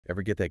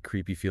Ever get that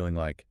creepy feeling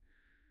like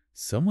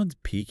someone's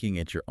peeking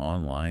at your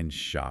online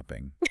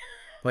shopping?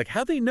 Like,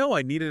 how'd they know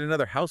I needed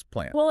another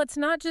houseplant? Well, it's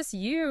not just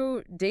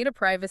you. Data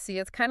privacy,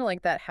 it's kind of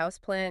like that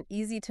houseplant,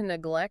 easy to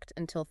neglect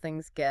until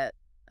things get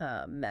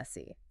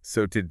messy.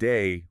 So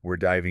today, we're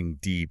diving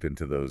deep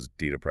into those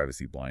data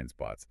privacy blind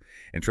spots.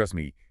 And trust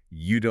me,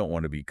 you don't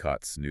want to be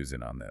caught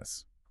snoozing on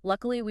this.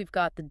 Luckily, we've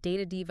got the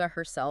data diva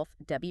herself,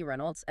 Debbie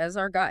Reynolds, as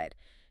our guide.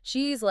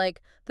 She's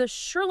like the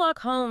Sherlock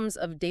Holmes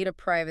of data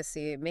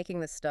privacy, making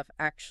this stuff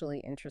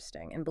actually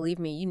interesting. And believe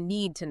me, you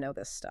need to know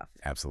this stuff.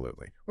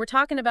 Absolutely. We're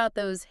talking about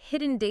those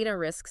hidden data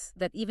risks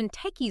that even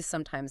techies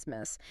sometimes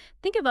miss.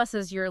 Think of us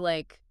as your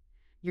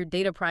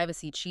data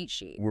privacy cheat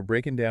sheet. We're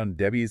breaking down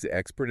Debbie's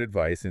expert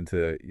advice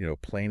into,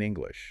 plain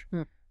English.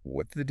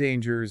 What's the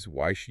dangers?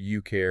 Why should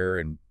you care?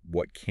 And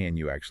what can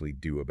you actually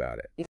do about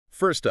it?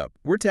 First up,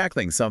 we're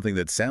tackling something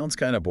that sounds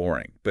kind of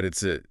boring, but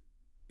it's a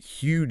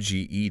huge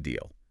GE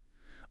deal.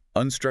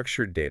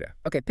 Unstructured data.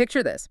 Okay,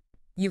 picture this.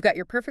 You've got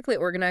your perfectly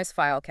organized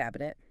file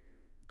cabinet.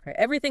 Right?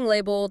 Everything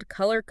labeled,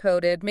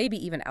 color-coded, maybe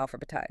even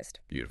alphabetized.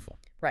 Beautiful.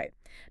 Right.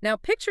 Now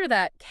picture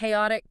that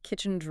chaotic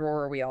kitchen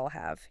drawer we all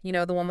have. You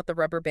know, the one with the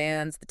rubber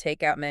bands, the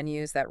takeout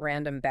menus, that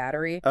random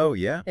battery. Oh,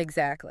 yeah?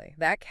 Exactly.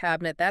 That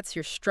cabinet, that's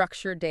your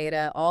structured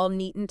data, all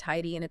neat and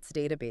tidy in its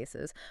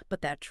databases.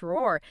 But that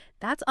drawer,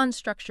 that's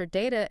unstructured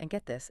data. And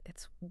get this,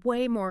 it's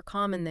way more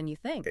common than you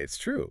think. It's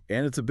true.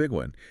 And it's a big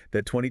one.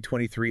 That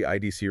 2023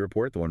 IDC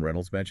report, the one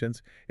Reynolds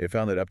mentions, it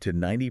found that up to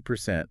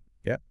 90%,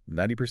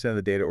 90% of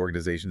the data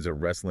organizations are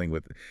wrestling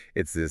with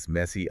this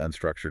messy,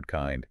 unstructured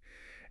kind.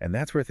 And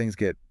that's where things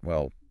get,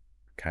 well,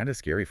 kind of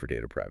scary for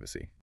data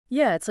privacy.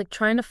 Yeah, it's like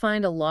trying to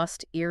find a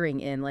lost earring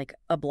in like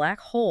a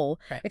black hole,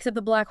 except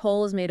the black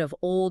hole is made of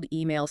old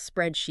email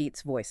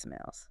spreadsheets,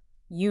 voicemails.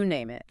 You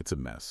name it. It's a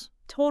mess.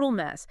 Total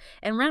mess.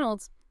 And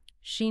Reynolds,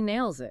 she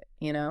nails it,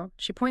 you know?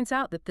 She points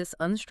out that this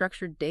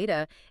unstructured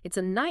data, it's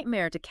a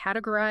nightmare to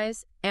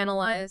categorize,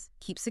 analyze,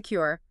 keep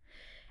secure.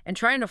 And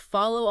trying to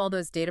follow all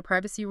those data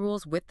privacy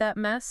rules with that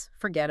mess,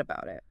 forget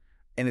about it.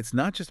 And it's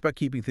not just about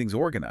keeping things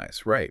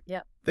organized, right?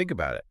 Yeah. Think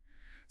about it.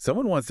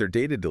 Someone wants their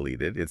data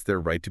deleted. It's their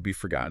right to be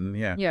forgotten,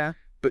 yeah. Yeah.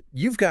 But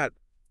you've got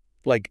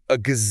like a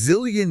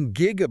gazillion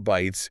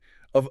gigabytes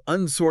of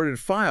unsorted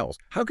files.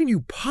 How can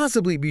you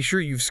possibly be sure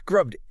you've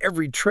scrubbed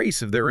every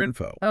trace of their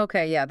info?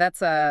 Okay, yeah,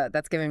 that's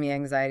giving me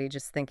anxiety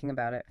just thinking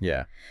about it.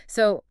 Yeah.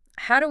 So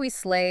how do we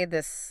slay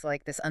this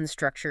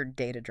unstructured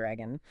data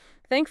dragon?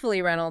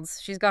 Thankfully, Reynolds,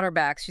 she's got her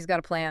back. She's got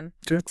a plan.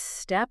 Sure.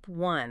 Step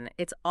 1,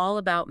 it's all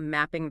about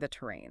mapping the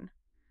terrain.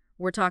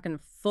 We're talking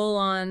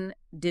full-on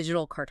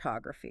digital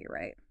cartography,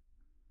 right?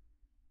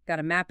 Got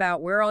to map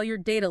out where all your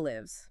data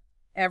lives.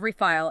 Every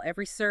file,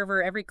 every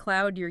server, every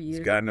cloud you're using.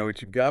 You've got to know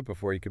what you've got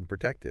before you can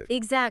protect it.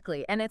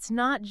 Exactly. And it's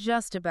not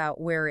just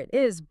about where it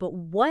is, but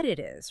what it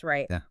is,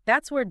 right? Yeah.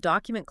 That's where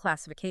document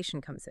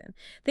classification comes in.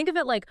 Think of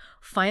it like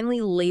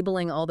finally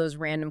labeling all those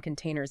random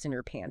containers in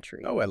your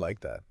pantry. Oh, I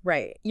like that.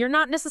 Right. You're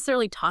not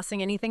necessarily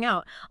tossing anything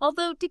out,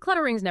 although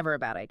decluttering's never a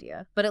bad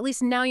idea. But at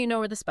least now you know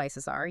where the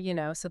spices are, you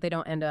know, so they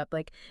don't end up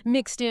like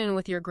mixed in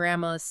with your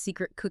grandma's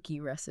secret cookie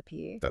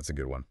recipe. That's a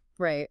good one.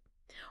 Right.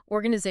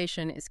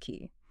 Organization is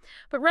key.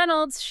 But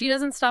Reynolds, she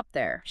doesn't stop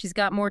there. She's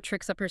got more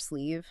tricks up her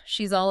sleeve.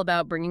 She's all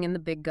about bringing in the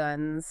big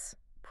guns,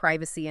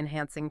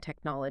 privacy-enhancing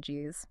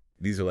technologies.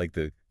 These are like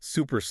the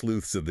super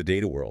sleuths of the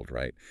data world,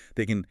 right?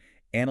 They can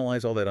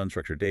analyze all that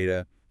unstructured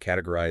data,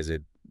 categorize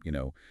it,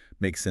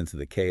 make sense of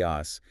the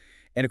chaos.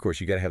 And, of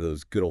course, you got to have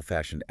those good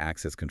old-fashioned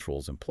access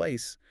controls in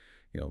place.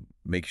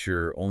 Make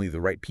sure only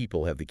the right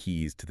people have the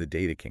keys to the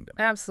data kingdom.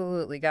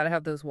 Absolutely. Got to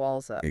have those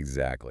walls up.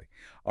 Exactly.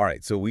 All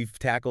right, so we've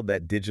tackled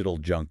that digital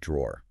junk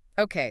drawer.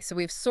 Okay, so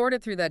we've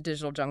sorted through that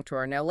digital junk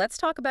drawer. Now let's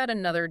talk about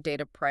another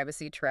data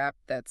privacy trap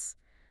that's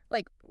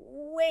like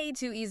way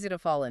too easy to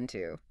fall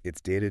into. It's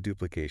data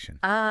duplication.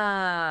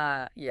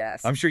 Ah,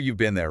 yes. I'm sure you've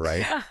been there,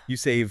 right? You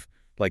save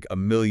like a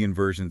million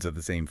versions of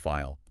the same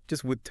file,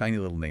 just with tiny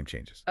little name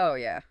changes. Oh,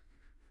 yeah.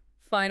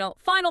 Final,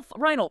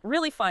 Reinhold,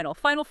 really final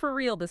for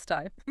real this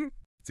time.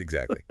 It's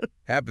exactly.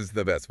 Happens to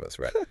the best of us,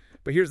 right?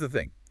 But here's the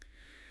thing.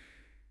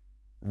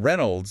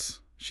 Reynolds,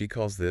 she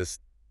calls this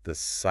the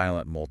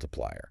silent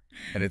multiplier.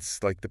 And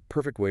it's like the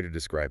perfect way to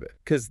describe it.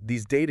 Because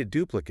these data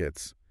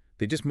duplicates,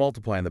 they just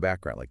multiply in the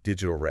background like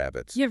digital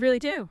rabbits. You really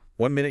do.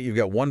 1 minute you've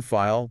got one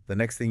file, the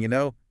next thing you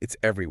know, it's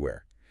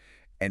everywhere.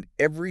 And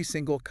every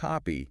single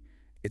copy,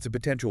 it's a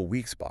potential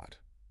weak spot.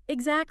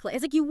 Exactly.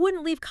 It's like you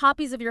wouldn't leave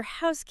copies of your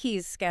house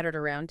keys scattered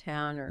around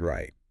town.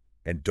 Right.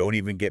 And don't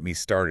even get me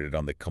started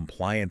on the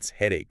compliance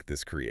headache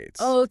this creates.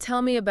 Oh,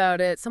 tell me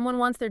about it. Someone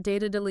wants their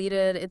data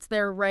deleted. It's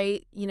their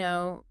right,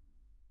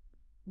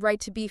 right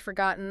to be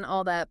forgotten,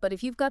 all that. But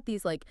if you've got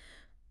these like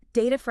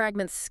data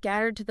fragments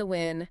scattered to the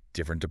wind.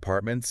 Different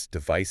departments,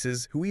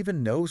 devices, who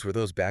even knows where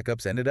those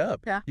backups ended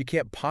up? Yeah. You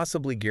can't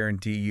possibly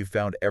guarantee you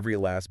found every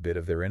last bit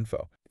of their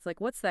info. It's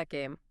like, what's that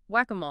game?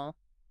 Whack-a-mole.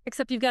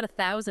 Except you've got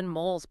 1,000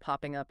 moles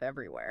popping up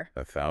everywhere.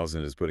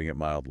 1,000 is putting it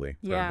mildly,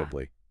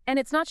 probably. And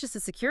it's not just a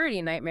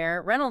security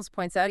nightmare. Reynolds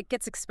points out it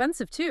gets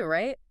expensive too,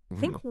 right?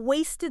 Think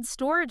wasted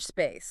storage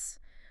space.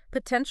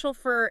 Potential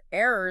for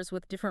errors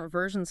with different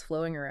versions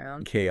flowing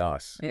around.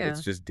 Chaos. Yeah.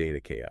 It's just data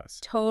chaos.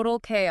 Total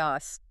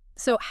chaos.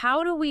 So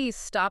how do we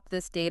stop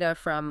this data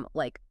from,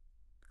 like,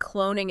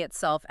 cloning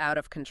itself out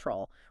of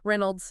control?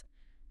 Reynolds,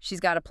 she's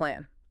got a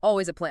plan.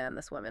 Always a plan,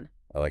 this woman.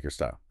 I like your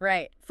style.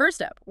 Right.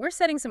 First up, we're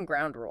setting some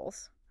ground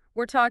rules.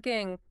 We're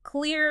talking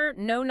clear,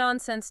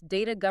 no-nonsense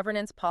data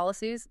governance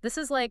policies. This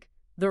is like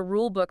the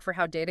rule book for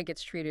how data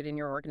gets treated in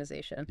your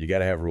organization. You got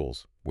to have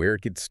rules. Where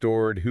it gets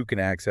stored, who can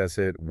access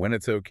it, when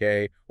it's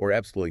okay or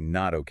absolutely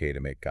not okay to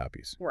make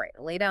copies. Right.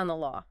 Lay down the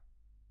law.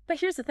 But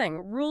here's the thing.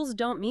 Rules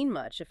don't mean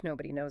much if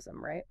nobody knows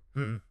them, right?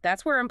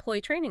 That's where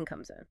employee training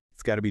comes in.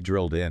 It's got to be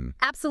drilled in.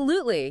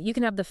 Absolutely. You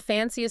can have the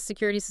fanciest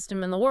security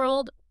system in the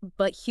world,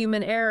 but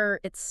human error,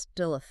 it's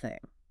still a thing.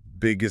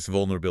 Biggest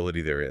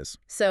vulnerability there is.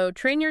 So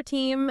train your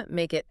team,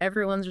 make it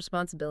everyone's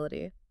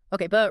responsibility.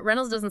 Okay, but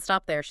Reynolds doesn't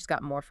stop there. She's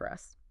got more for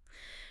us.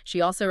 She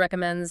also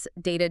recommends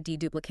data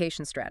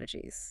deduplication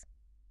strategies.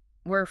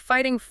 We're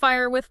fighting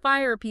fire with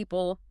fire,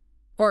 people.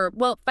 Or,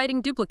 well,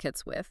 fighting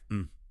duplicates with.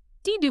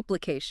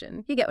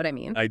 Deduplication. You get what I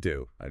mean? I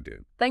do.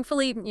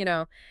 Thankfully,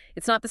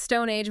 it's not the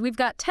Stone Age. We've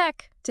got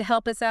tech to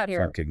help us out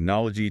here.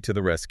 Technology to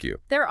the rescue.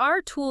 There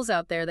are tools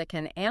out there that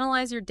can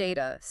analyze your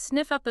data,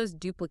 sniff out those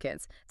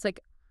duplicates. It's like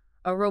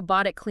a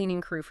robotic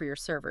cleaning crew for your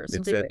servers.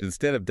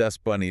 Instead of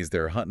dust bunnies,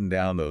 they're hunting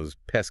down those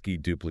pesky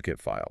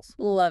duplicate files.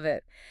 Love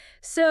it.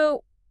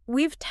 So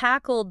we've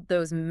tackled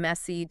those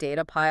messy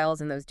data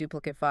piles and those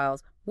duplicate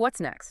files. What's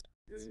next?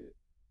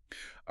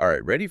 All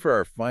right, ready for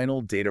our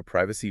final data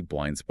privacy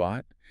blind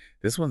spot?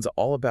 This one's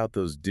all about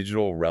those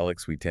digital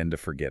relics we tend to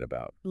forget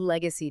about.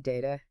 Legacy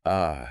data.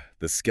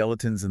 The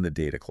skeletons in the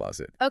data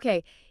closet.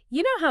 Okay,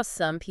 you know how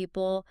some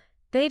people,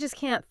 they just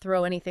can't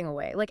throw anything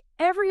away? Like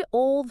every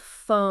old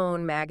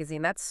phone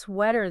magazine, that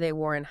sweater they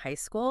wore in high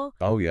school.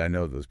 Oh, yeah, I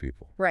know those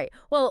people. Right.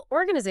 Well,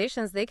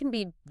 organizations, they can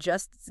be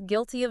just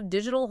guilty of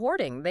digital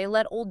hoarding. They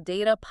let old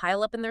data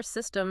pile up in their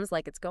systems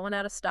like it's going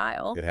out of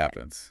style. It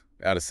happens.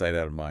 Out of sight,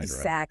 out of mind,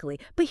 Exactly.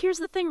 Right? But here's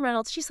the thing,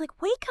 Reynolds. She's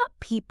like, wake up,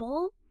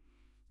 people.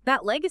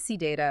 That legacy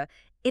data,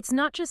 it's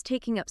not just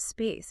taking up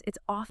space. It's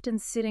often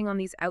sitting on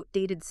these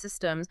outdated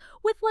systems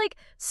with, like,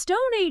 Stone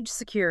Age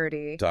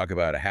security. Talk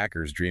about a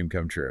hacker's dream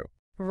come true.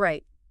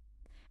 Right.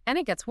 And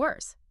it gets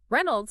worse.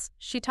 Reynolds,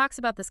 she talks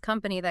about this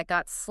company that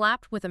got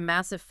slapped with a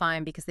massive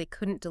fine because they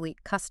couldn't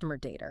delete customer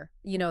data.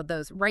 You know,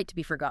 those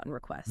right-to-be-forgotten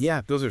requests. Yeah,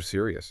 those are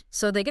serious.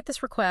 So they get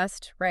this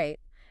request, right,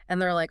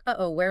 and they're like,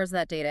 uh-oh, where's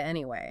that data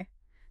anyway?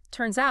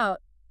 Turns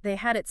out they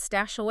had it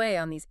stashed away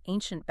on these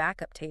ancient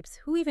backup tapes.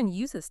 Who even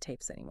uses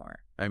tapes anymore?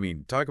 I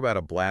mean, talk about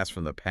a blast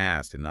from the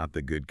past and not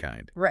the good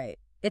kind. Right.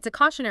 It's a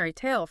cautionary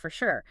tale for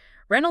sure.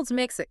 Reynolds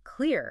makes it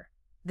clear.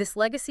 This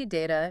legacy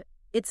data,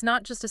 it's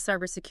not just a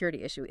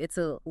cybersecurity issue. It's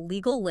a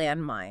legal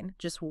landmine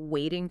just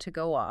waiting to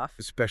go off.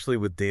 Especially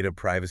with data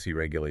privacy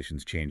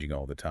regulations changing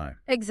all the time.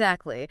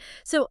 Exactly.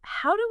 So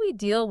how do we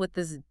deal with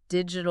this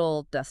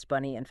digital dust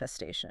bunny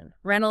infestation?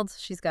 Reynolds,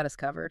 she's got us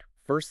covered.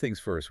 First things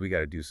first, we got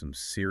to do some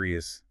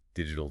serious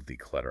digital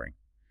decluttering.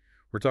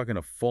 We're talking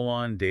a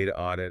full-on data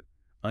audit,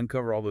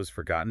 uncover all those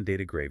forgotten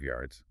data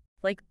graveyards.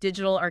 Like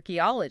digital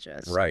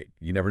archaeologists. Right.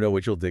 You never know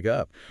what you'll dig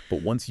up.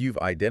 But once you've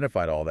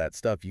identified all that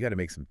stuff, you got to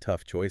make some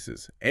tough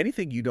choices.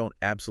 Anything you don't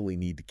absolutely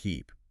need to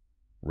keep.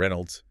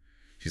 Reynolds,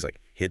 she's like,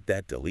 hit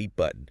that delete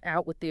button.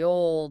 Out with the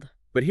old.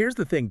 But here's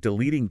the thing,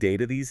 deleting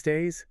data these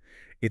days,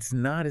 it's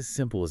not as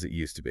simple as it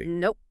used to be.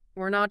 Nope.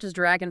 We're not just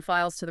dragging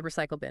files to the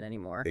recycle bin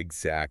anymore.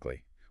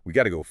 Exactly. We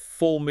got to go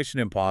full Mission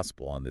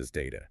Impossible on this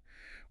data.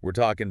 We're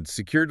talking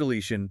secure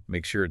deletion,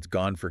 make sure it's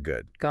gone for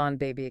good. Gone,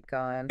 baby,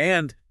 gone.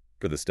 And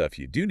for the stuff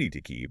you do need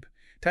to keep,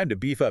 time to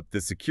beef up the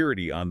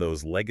security on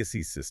those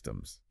legacy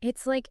systems.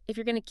 It's like if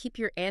you're going to keep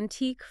your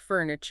antique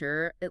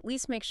furniture, at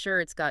least make sure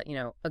it's got,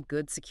 a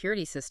good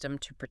security system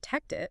to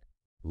protect it.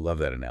 Love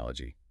that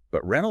analogy.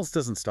 But Reynolds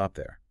doesn't stop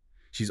there.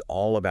 She's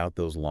all about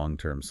those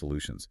long-term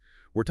solutions.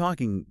 We're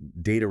talking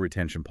data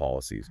retention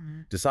policies.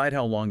 Decide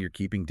how long you're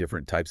keeping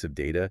different types of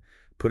data.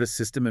 Put a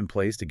system in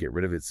place to get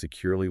rid of it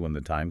securely when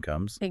the time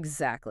comes.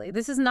 Exactly.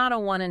 This is not a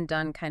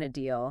one-and-done kind of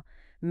deal.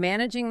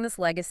 Managing this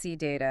legacy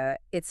data,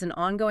 it's an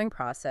ongoing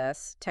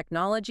process.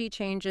 Technology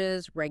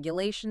changes,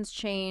 regulations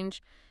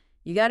change.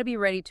 You got to be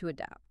ready to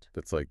adapt.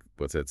 That's like,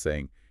 what's that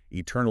saying?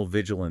 Eternal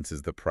vigilance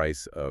is the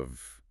price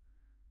of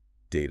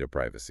data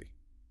privacy.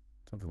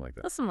 Something like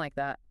that. Something like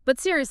that. But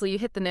seriously, you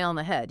hit the nail on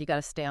the head. You got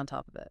to stay on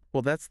top of it.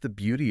 Well, that's the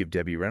beauty of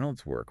Debbie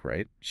Reynolds' work,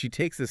 right? She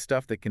takes this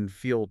stuff that can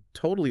feel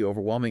totally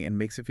overwhelming and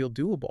makes it feel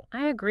doable.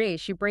 I agree.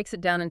 She breaks it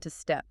down into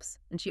steps,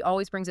 and she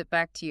always brings it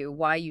back to you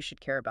why you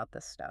should care about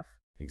this stuff.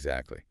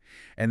 Exactly.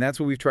 And that's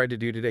what we've tried to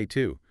do today,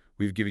 too.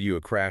 We've given you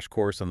a crash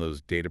course on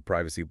those data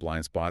privacy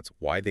blind spots,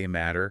 why they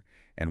matter,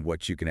 and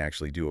what you can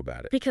actually do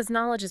about it. Because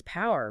knowledge is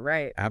power,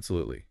 right?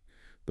 Absolutely.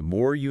 The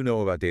more you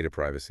know about data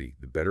privacy,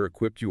 the better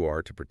equipped you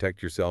are to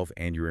protect yourself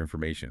and your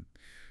information.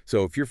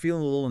 So if you're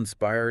feeling a little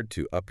inspired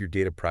to up your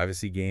data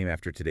privacy game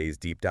after today's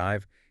deep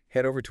dive,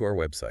 head over to our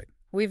website.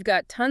 We've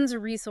got tons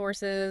of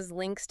resources,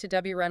 links to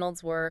Debbie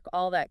Reynolds' work,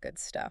 all that good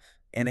stuff.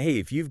 And hey,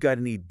 if you've got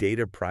any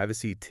data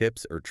privacy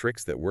tips or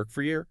tricks that work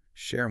for you,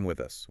 share them with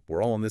us.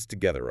 We're all in this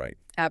together, right?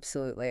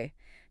 Absolutely.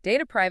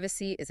 Data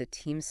privacy is a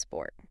team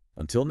sport.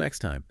 Until next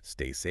time,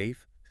 stay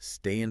safe,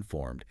 stay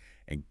informed,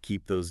 and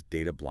keep those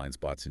data blind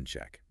spots in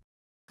check.